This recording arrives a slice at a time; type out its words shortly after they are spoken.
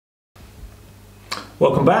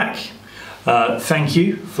Welcome back. Thank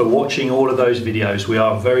you for watching all of those videos. We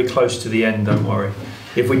are very close to the end, don't worry.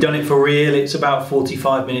 If we've done it for real, it's about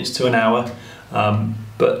 45 minutes to an hour.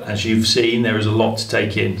 But as you've seen, there is a lot to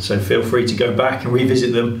take in. So feel free to go back and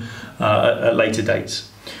revisit them at later dates.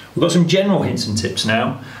 We've got some general hints and tips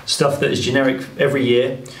now, stuff that is generic every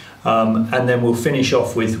year. And then we'll finish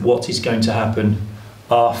off with what is going to happen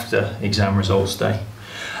after exam results day.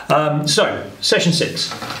 So, session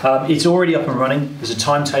 6, it's already up and running. There's a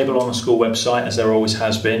timetable on the school website, as there always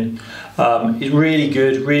has been. It's really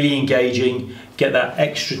good, really engaging, get that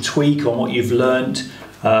extra tweak on what you've learned,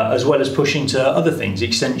 as well as pushing to other things,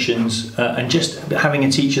 extensions, and just having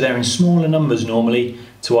a teacher there in smaller numbers normally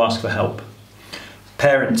to ask for help.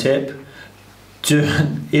 Parent tip,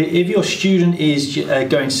 if your student is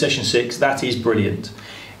going to session 6, that is brilliant.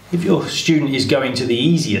 If your student is going to the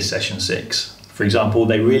easier session 6, for example,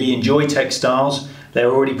 they really enjoy textiles, they're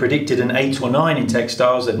already predicted an 8 or 9 in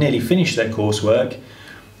textiles, they've nearly finished their coursework,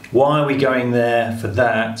 why are we going there for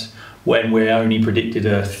that when we're only predicted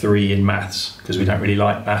a 3 in maths, because we don't really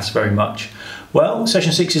like maths very much? Well,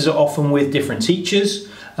 session 6s are often with different teachers,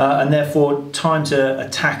 and therefore time to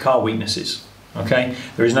attack our weaknesses. Okay,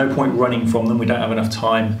 there is no point running from them, we don't have enough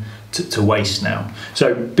time to waste now.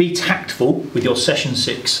 So be tactful with your session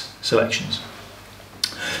 6 selections.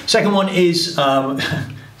 Second one is, some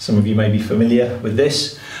of you may be familiar with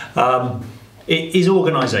this, it is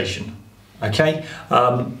organisation. Okay,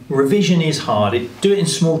 revision is hard. Do it in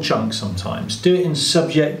small chunks sometimes. Do it in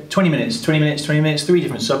subject, 20 minutes, 20 minutes, 20 minutes, 3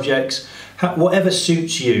 different subjects, whatever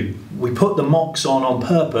suits you. We put the mocks on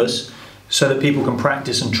purpose so that people can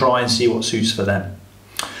practice and try and see what suits for them.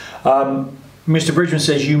 Mr. Bridgman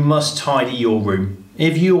says you must tidy your room.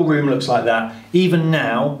 If your room looks like that, even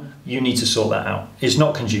now, you need to sort that out. It's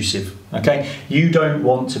not conducive, okay? You don't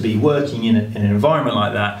want to be working in an environment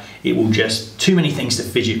like that. It will just, too many things to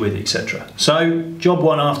fidget with, etc. So, job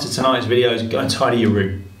 1 after tonight's video is go and tidy your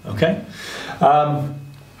room, okay?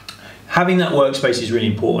 Having that workspace is really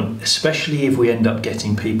important, especially if we end up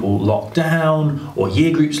getting people locked down or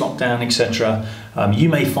year groups locked down, etc. You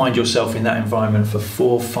may find yourself in that environment for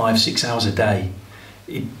 4, 5, 6 hours a day.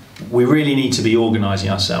 We really need to be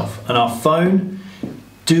organising ourselves. And our phone,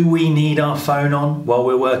 do we need our phone on while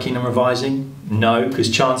we're working and revising? No, because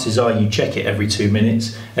chances are you check it every 2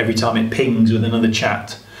 minutes, every time it pings with another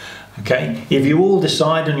chat. Okay, if you all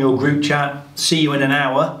decide on your group chat, see you in an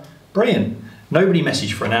hour, brilliant. Nobody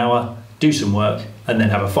message for an hour, do some work, and then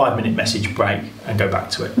have a 5-minute message break and go back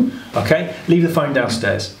to it. Okay, leave the phone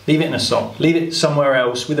downstairs, leave it in a sock, leave it somewhere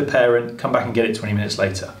else with a parent, come back and get it 20 minutes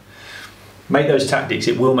later. Make those tactics,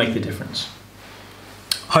 it will make the difference.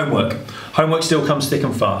 Homework. Homework still comes thick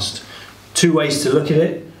and fast. 2 ways to look at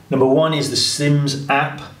it. Number 1 is the Sims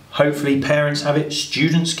app. Hopefully parents have it,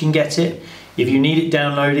 students can get it. If you need it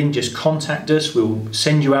downloading, just contact us, we'll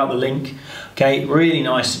send you out the link. Okay, really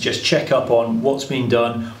nice to just check up on what's been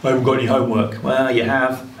done. I haven't got any homework. Well, you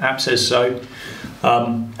have, app says so.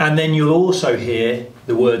 And then you'll also hear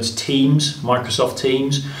the words Teams, Microsoft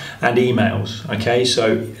Teams, and emails. Okay,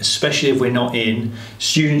 so especially if we're not in,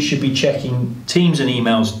 students should be checking Teams and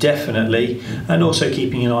emails definitely, and also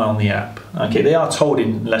keeping an eye on the app. Okay, they are told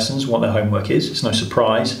in lessons what their homework is, it's no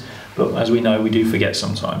surprise, but as we know, we do forget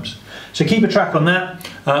sometimes. So keep a track on that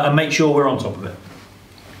and make sure we're on top of it.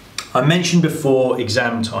 I mentioned before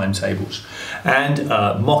exam timetables and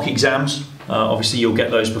mock exams. Obviously you'll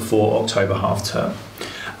get those before October half term.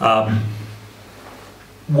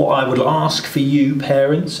 What I would ask for you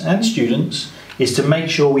parents and students is to make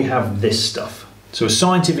sure we have this stuff. So a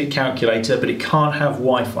scientific calculator, but it can't have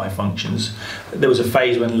Wi-Fi functions. There was a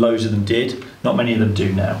phase when loads of them did, not many of them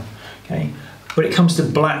do now. Okay. When it comes to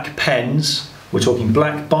black pens, we're talking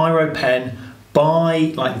black biro pen,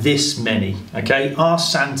 buy like this many, okay?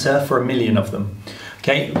 Ask Santa for 1 million of them,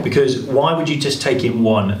 okay? Because why would you just take in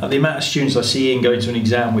one? The amount of students I see in going to an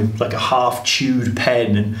exam with like a half-chewed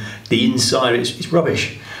pen and the inside, it's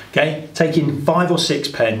rubbish, okay? Take in 5 or 6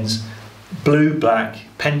 pens, blue, black,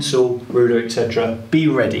 pencil, ruler, etc. Be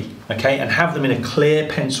ready, okay? And have them in a clear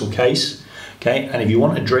pencil case, okay? And if you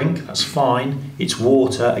want a drink, that's fine. It's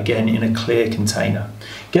water, again, in a clear container.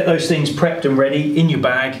 Get those things prepped and ready in your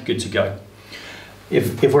bag, good to go.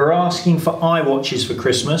 If we're asking for iWatches for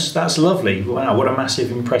Christmas, that's lovely. Wow, what a massive,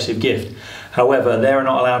 impressive gift. However, they're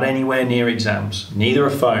not allowed anywhere near exams. Neither are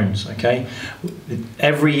phones, okay?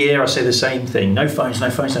 Every year I say the same thing. No phones, no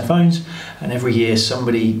phones, no phones. And every year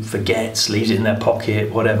somebody forgets, leaves it in their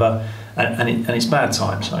pocket, whatever. And it's bad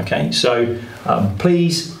times, okay? So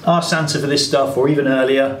please ask Santa for this stuff or even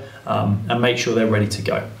earlier and make sure they're ready to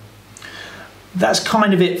go. That's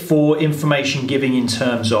kind of it for information giving in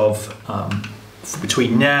terms of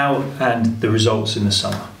between now and the results in the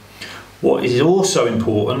summer. What is also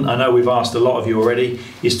important, I know we've asked a lot of you already,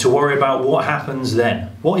 is to worry about what happens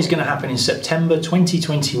then. What is going to happen in September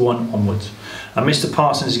 2021 onwards? And Mr.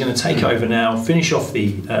 Parsons is going to take over now, finish off the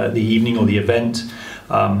evening or the event,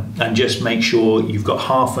 and just make sure you've got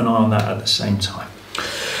half an eye on that at the same time.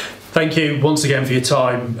 Thank you once again for your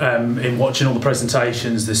time in watching all the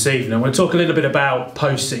presentations this evening. I'm going to talk a little bit about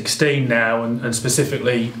post-16 now, and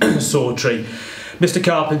specifically Sawtry. Mr.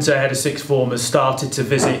 Carpenter, head of sixth form, has started to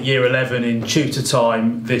visit year 11 in tutor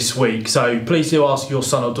time this week. So please do ask your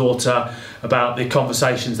son or daughter about the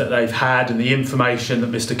conversations that they've had and the information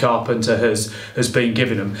that Mr. Carpenter has been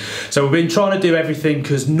giving them. So we've been trying to do everything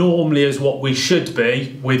as normally as what we should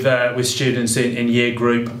be with students in year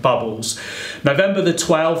group bubbles. November the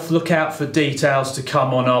 12th, look out for details to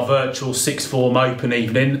come on our virtual sixth form open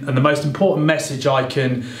evening. And the most important message I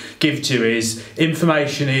can give to you is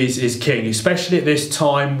information is king, especially at this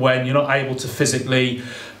time when you're not able to physically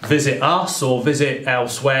visit us or visit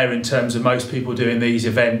elsewhere in terms of most people doing these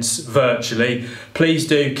events virtually. Please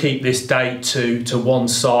do keep this date to one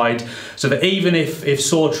side so that even if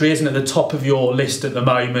Sawtry isn't at the top of your list at the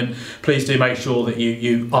moment, please do make sure that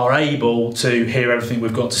you are able to hear everything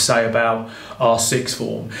we've got to say about our sixth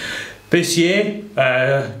form. This year,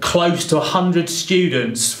 close to 100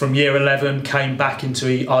 students from year 11 came back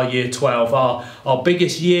into our year 12, our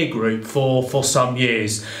biggest year group for some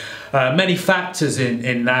years. Many factors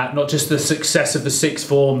in that, not just the success of the sixth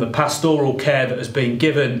form, the pastoral care that has been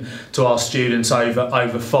given to our students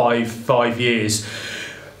over five years.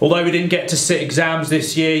 Although we didn't get to sit exams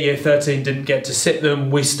this year, year 13 didn't get to sit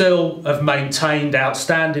them, we still have maintained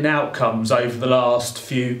outstanding outcomes over the last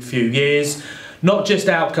few years. Not just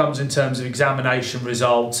outcomes in terms of examination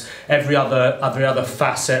results, every other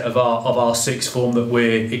facet of our sixth form that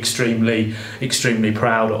we're extremely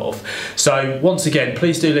proud of. So once again,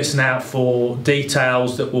 please do listen out for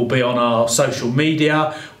details that will be on our social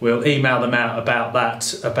media. We'll email them out about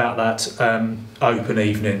that open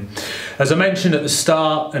evening. As I mentioned at the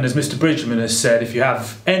start, and as Mr. Bridgman has said, if you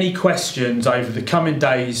have any questions over the coming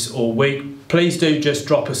days or week, please do just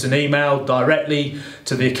drop us an email directly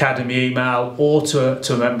to the Academy email or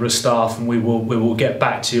to a member of staff, and we will get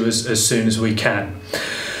back to you as soon as we can.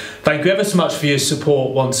 Thank you ever so much for your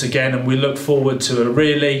support once again, and we look forward to a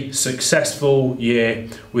really successful year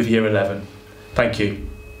with year 11. Thank you.